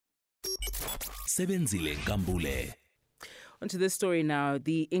Sebenzile Nkambule. Onto this story now.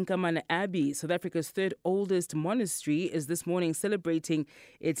 The Inkamana Abbey, South Africa's third oldest monastery, is this morning celebrating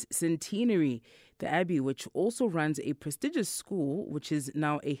its centenary. The Abbey, which also runs a prestigious school, which is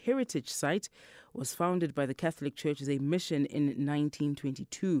now a heritage site, was founded by the Catholic Church as a mission in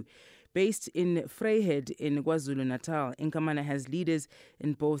 1922. Based in Vryheid in KwaZulu-Natal, Inkamana has leaders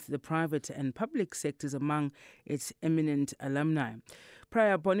in both the private and public sectors among its eminent alumni.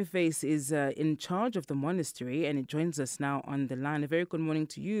 Prior Boniface is in charge of the monastery, and it joins us now on the line. A very good morning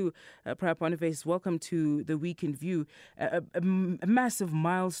to you, Prior Boniface. Welcome to the Week in View. A massive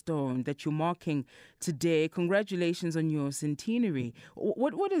milestone that you're marking today. Congratulations on your centenary.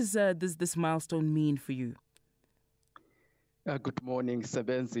 What does this milestone mean for you? Good morning,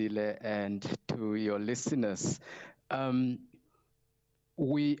 Sebenzile, and to your listeners.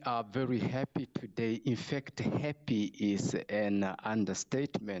 We are very happy today. In fact, happy is an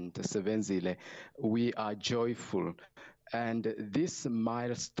understatement, Sebenzile. We are joyful. And this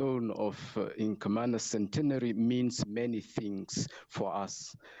milestone of Inkamana centenary means many things for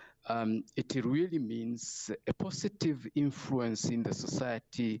us. It really means a positive influence in the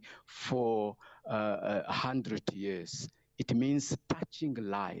society for 100 years. It means touching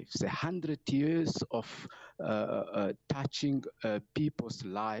lives, 100 years of touching people's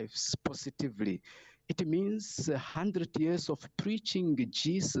lives positively. It means 100 years of preaching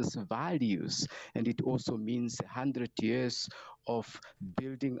Jesus' values, and it also means 100 years of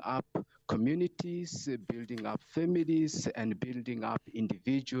building up communities, building up families, and building up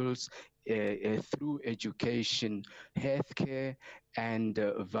individuals through education, healthcare, and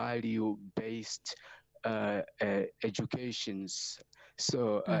value-based education.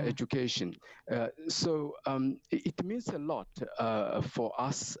 It means a lot for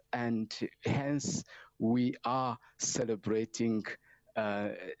us, and hence we are celebrating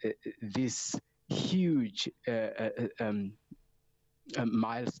this huge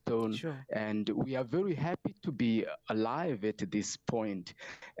milestone. Sure. And we are very happy to be alive at this point.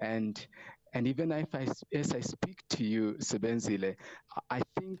 And even as I speak to you, Sebenzile, I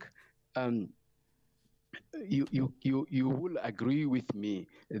think you will agree with me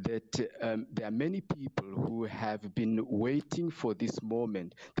that there are many people who have been waiting for this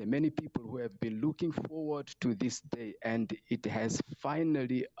moment. There are many people who have been looking forward to this day, and it has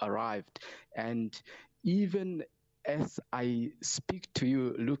finally arrived. And even as I speak to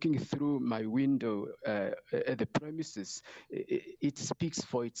you, looking through my window at the premises, it speaks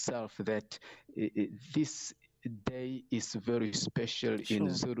for itself that this day is very special. Sure.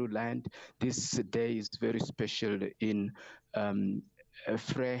 In Zululand. This day is very special in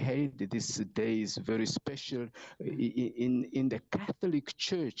Vryheid. This day is very special in the Catholic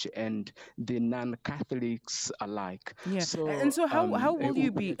Church and the non-Catholics alike. Yeah. So how will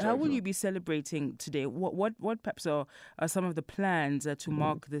you be celebrating today? What perhaps are some of the plans to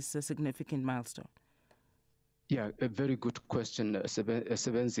mark this significant milestone? Yeah, a very good question,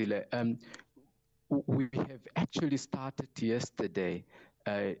 Sebenzile. We have actually started yesterday,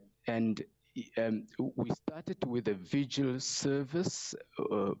 and we started with a vigil service,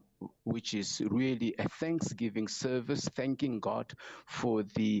 which is really a Thanksgiving service, thanking God for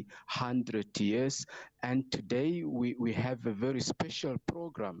the 100 years. And today we have a very special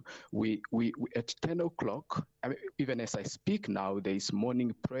program. We at 10 o'clock, even as I speak now, there is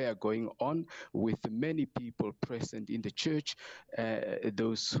morning prayer going on with many people present in the church,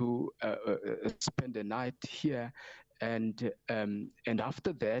 those who spend the night here. And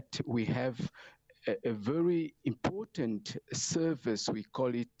after that, we have a very important service. We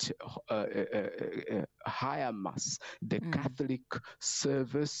call it higher mass, the Catholic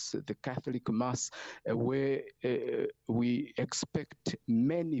service, the Catholic mass, where we expect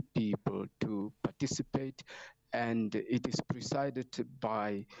many people to participate. And it is presided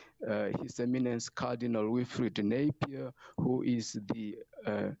by His Eminence Cardinal Wilfrid Napier, who is the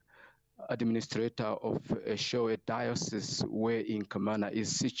administrator of Showe Diocese, where Inkamana is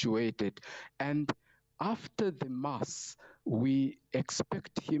situated. And after the Mass, we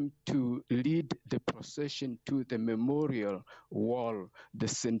expect him to lead the procession to the memorial wall, the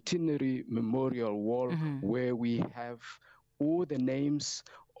centenary memorial wall, where we have all the names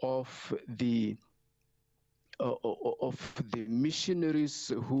of the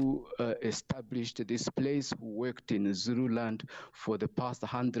missionaries who established this place, who worked in Zululand for the past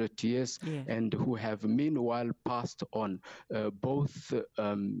 100 years, and who have meanwhile passed on, both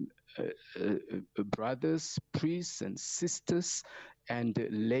brothers, priests and sisters, and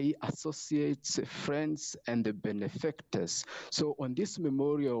lay associates, friends, and the benefactors. So on this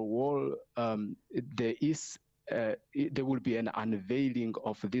memorial wall, there is there will be an unveiling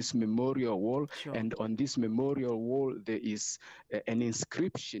of this memorial wall. Sure. And on this memorial wall, there is an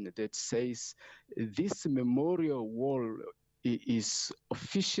inscription that says, this memorial wall is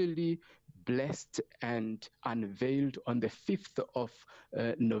officially blessed and unveiled on the 5th of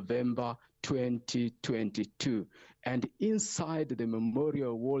November 2022. And inside the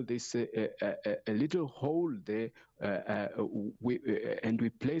memorial wall, there's a little hole there, and we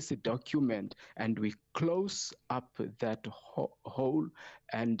place a document and we close up that hole,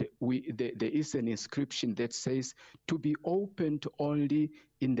 and there is an inscription that says, to be opened only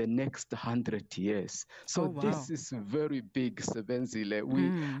in the next 100 years. So wow. This is very big, Sebenzile.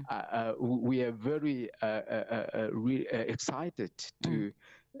 We are very excited to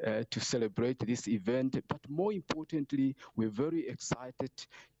celebrate this event, but more importantly, we're very excited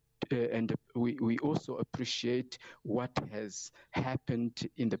and we also appreciate what has happened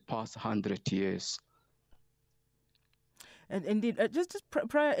in the past 100 years. And indeed, just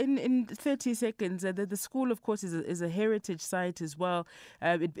prior in 30 seconds, the school, of course, is a heritage site as well.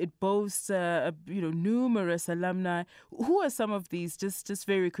 It boasts, numerous alumni. Who are some of these? Just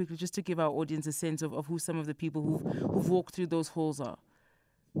very quickly, just to give our audience a sense of who some of the people who've walked through those halls are.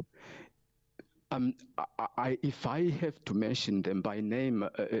 If I have to mention them by name,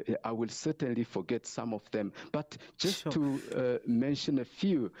 I will certainly forget some of them. But just to mention a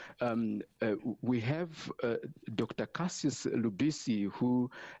few, we have Dr. Cassius Lubisi, who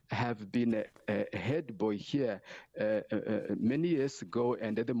have been a head boy here many years ago,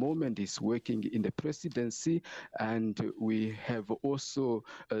 and at the moment is working in the presidency. And we have also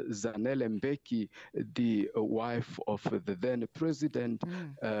Zanele Mbeki, the wife of the then president,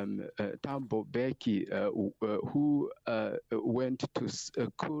 Tambo Beki, who went to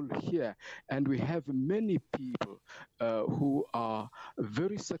school here. And we have many people who are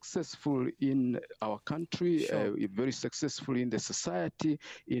very successful in our country, very successful in the society,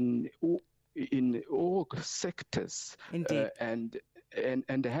 in all sectors, and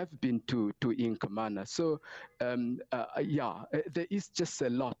have been to Inkamana. So there is just a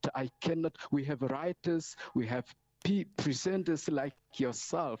lot. We have writers, we have presenters like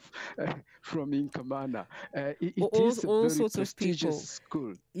yourself from Inkamana. It is a very prestigious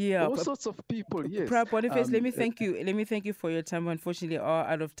school. Yeah, all sorts of people. Yes. Prior Boniface, let me thank you. Let me thank you for your time. Unfortunately, are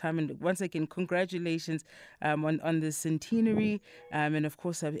out of time. And once again, congratulations on the centenary. And of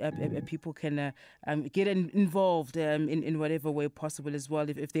course, people can get involved in whatever way possible as well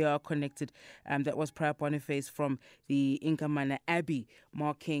if they are connected. That was Prior Boniface from the Inkamana Abbey,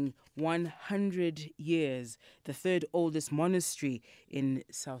 marking 100 years, the third oldest monastery in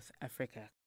South Africa.